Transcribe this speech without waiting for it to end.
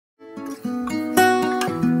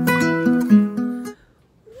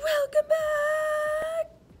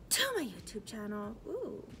panel.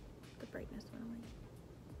 Ooh, the brightness went away.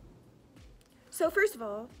 So first of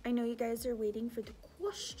all, I know you guys are waiting for the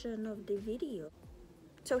question of the video.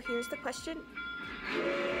 So here's the question.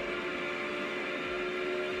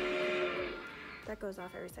 That goes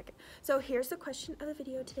off every second. So here's the question of the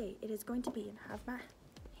video today. It is going to be, and I have my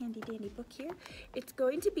handy dandy book here. It's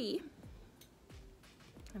going to be,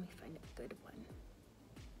 let me find a good one.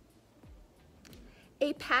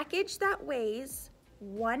 A package that weighs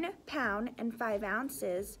 1 pound and 5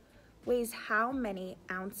 ounces weighs how many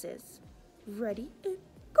ounces? Ready and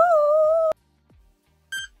go!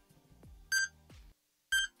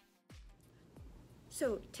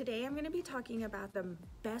 So today I'm going to be talking about the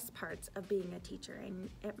best parts of being a teacher, and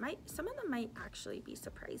some of them might actually be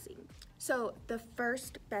surprising. So the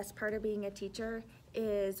first best part of being a teacher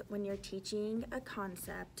is when you're teaching a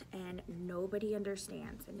concept and nobody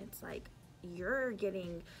understands, and it's like you're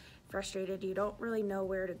getting frustrated, you don't really know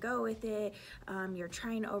where to go with it, you're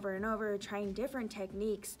trying over and over, trying different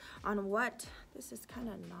techniques on what, this is kind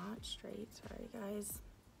of not straight, sorry guys,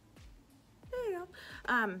 there you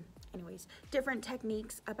go. Anyways, different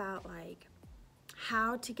techniques about like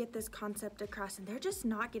how to get this concept across, and they're just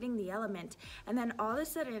not getting the element, and then all of a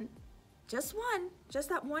sudden, just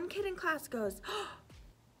that one kid in class goes,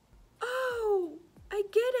 oh, I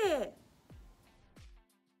get it.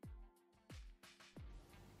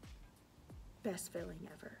 Best feeling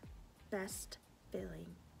ever. Best feeling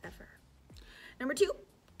ever. Number two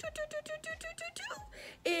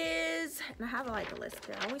is, and I have like a list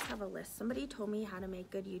here. I always have a list. Somebody told me how to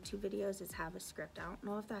make good YouTube videos is have a script. I don't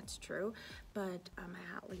know if that's true, but I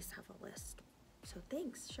at least have a list. So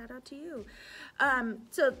thanks, shout out to you.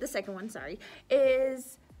 So the second one, sorry,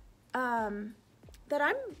 is that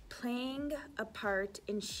I'm playing a part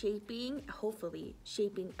in hopefully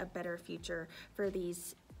shaping a better future for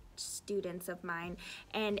these students of mine,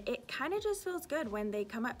 and it kind of just feels good when they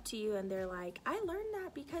come up to you and they're like, I learned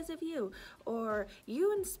that because of you, or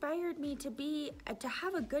you inspired me to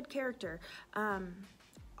have a good character.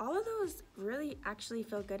 All of those really actually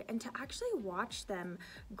feel good, and to actually watch them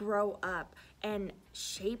grow up and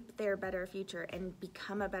shape their better future and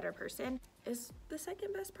become a better person is the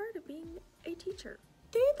second best part of being a teacher.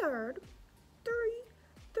 The third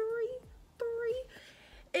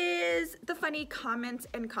is the funny comments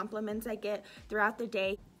and compliments I get throughout the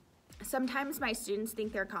day. Sometimes my students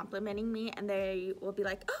think they're complimenting me, and they will be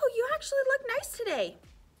like, oh, you actually look nice today.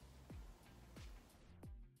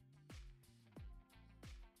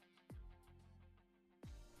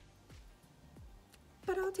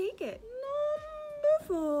 But I'll take it.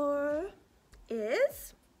 Number 4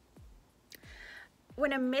 is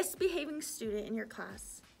when a misbehaving student in your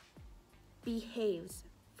class behaves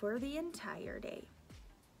for the entire day.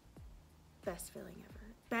 Best feeling ever.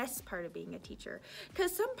 Best part of being a teacher.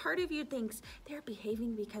 Because some part of you thinks they're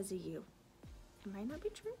behaving because of you. It might not be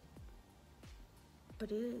true,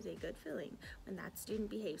 but it is a good feeling when that student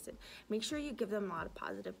behaves. And make sure you give them a lot of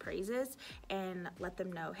positive praises and let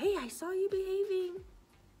them know, hey, I saw you behaving.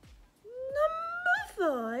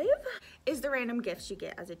 Number 5 is the random gifts you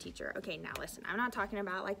get as a teacher. Okay, now listen, I'm not talking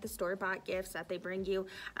about like the store-bought gifts that they bring you.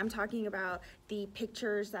 I'm talking about the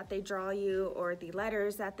pictures that they draw you, or the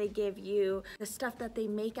letters that they give you, the stuff that they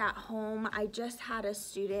make at home. I just had a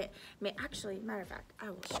student, actually, matter of fact, I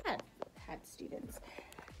will had students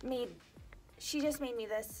she just made me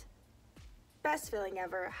this. Best feeling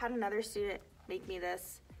ever. Had another student make me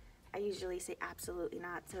this. I usually say absolutely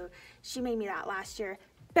not, so she made me that last year.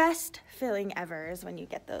 Best feeling ever is when you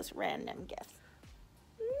get those random gifts.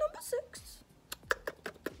 Number 6,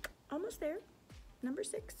 almost there. Number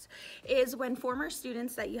 6 is when former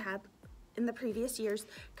students that you had in the previous years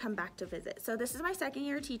come back to visit. So this is my second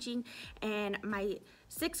year teaching, and my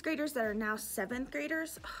 6th graders that are now 7th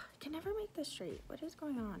graders, I can never make this straight. What is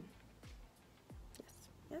going on?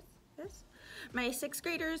 Yes. My 6th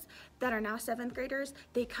graders that are now 7th graders,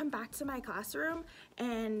 they come back to my classroom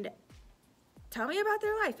and tell me about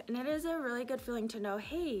their life, and it is a really good feeling to know,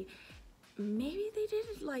 hey, maybe they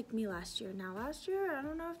didn't like me last year. Now last year, I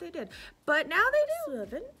don't know if they did, but now they do.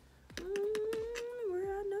 7.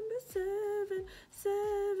 We're at number 7.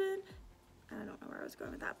 I don't know where I was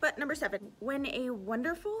going with that, but number 7, when a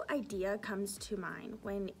wonderful idea comes to mind,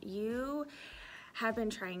 when you have been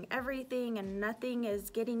trying everything and nothing is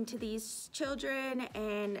getting to these children,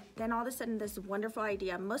 and then all of a sudden this wonderful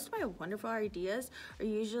idea, most of my wonderful ideas are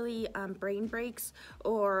usually brain breaks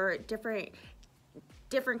or different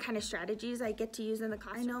kind of strategies I get to use in the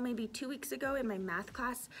class. I know maybe 2 weeks ago in my math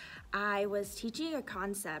class, I was teaching a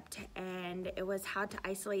concept, and it was how to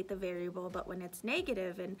isolate the variable, but when it's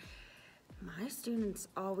negative, and my students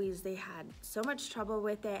always, they had so much trouble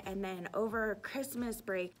with it. And then over Christmas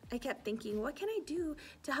break, I kept thinking, what can I do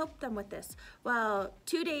to help them with this? Well,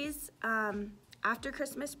 2 days after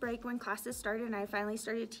Christmas break, when classes started and I finally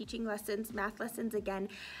started teaching lessons, math lessons again,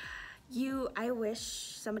 I wish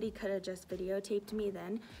somebody could have just videotaped me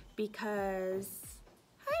then, because,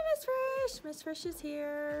 hi Miss Frisch, Miss Frisch is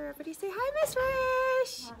here. Everybody say hi Miss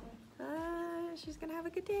Frisch. She's gonna have a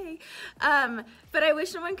good day. But I wish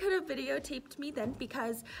someone could have videotaped me then,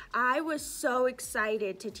 because I was so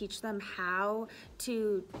excited to teach them how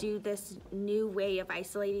to do this new way of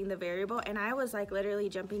isolating the variable, and I was like literally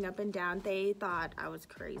jumping up and down. They thought I was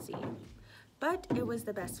crazy, but it was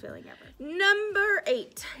the best feeling ever. Number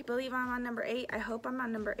 8, I believe I'm on number 8. I hope I'm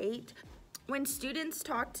on number 8. When students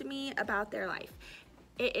talk to me about their life,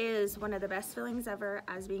 it is one of the best feelings ever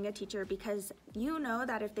as being a teacher, because you know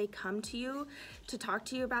that if they come to you to talk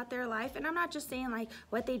to you about their life, and I'm not just saying like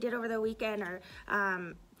what they did over the weekend or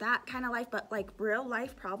that kind of life, but like real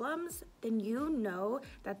life problems, then you know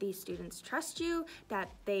that these students trust you,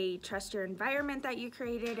 that they trust your environment that you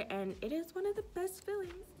created, and it is one of the best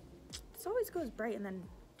feelings. This always goes bright and then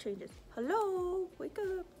changes. Hello, wake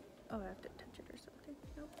up. Oh, I have to touch it or something.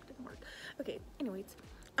 Nope, didn't work. Okay, anyways.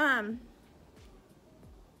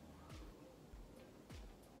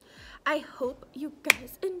 I hope you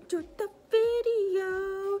guys enjoyed the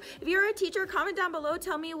video. If you're a teacher, comment down below.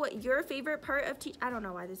 Tell me what your favorite part of I don't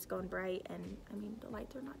know why this is going bright, and I mean, the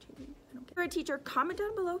lights are not changing. I don't care. If you're a teacher, comment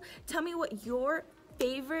down below. Tell me what your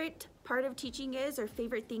favorite part of teaching is, or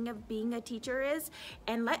favorite thing of being a teacher is,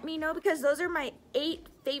 and let me know, because those are my 8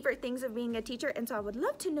 favorite things of being a teacher, and so I would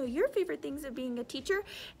love to know your favorite things of being a teacher.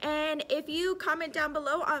 And if you comment down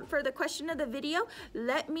below for the question of the video,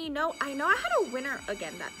 let me know. I know I had a winner.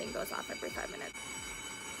 Again, that thing goes off every 5 minutes.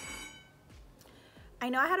 I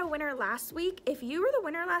know I had a winner last week. If you were the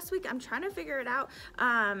winner last week, I'm trying to figure it out,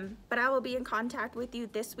 but I will be in contact with you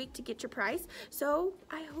this week to get your prize. So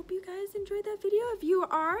I hope you guys enjoyed that video. If you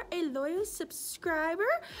are a loyal subscriber,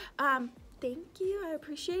 thank you, I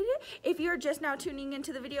appreciate it. If you're just now tuning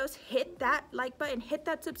into the videos, hit that like button, hit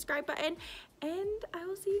that subscribe button, and I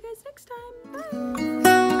will see you guys next time. Bye.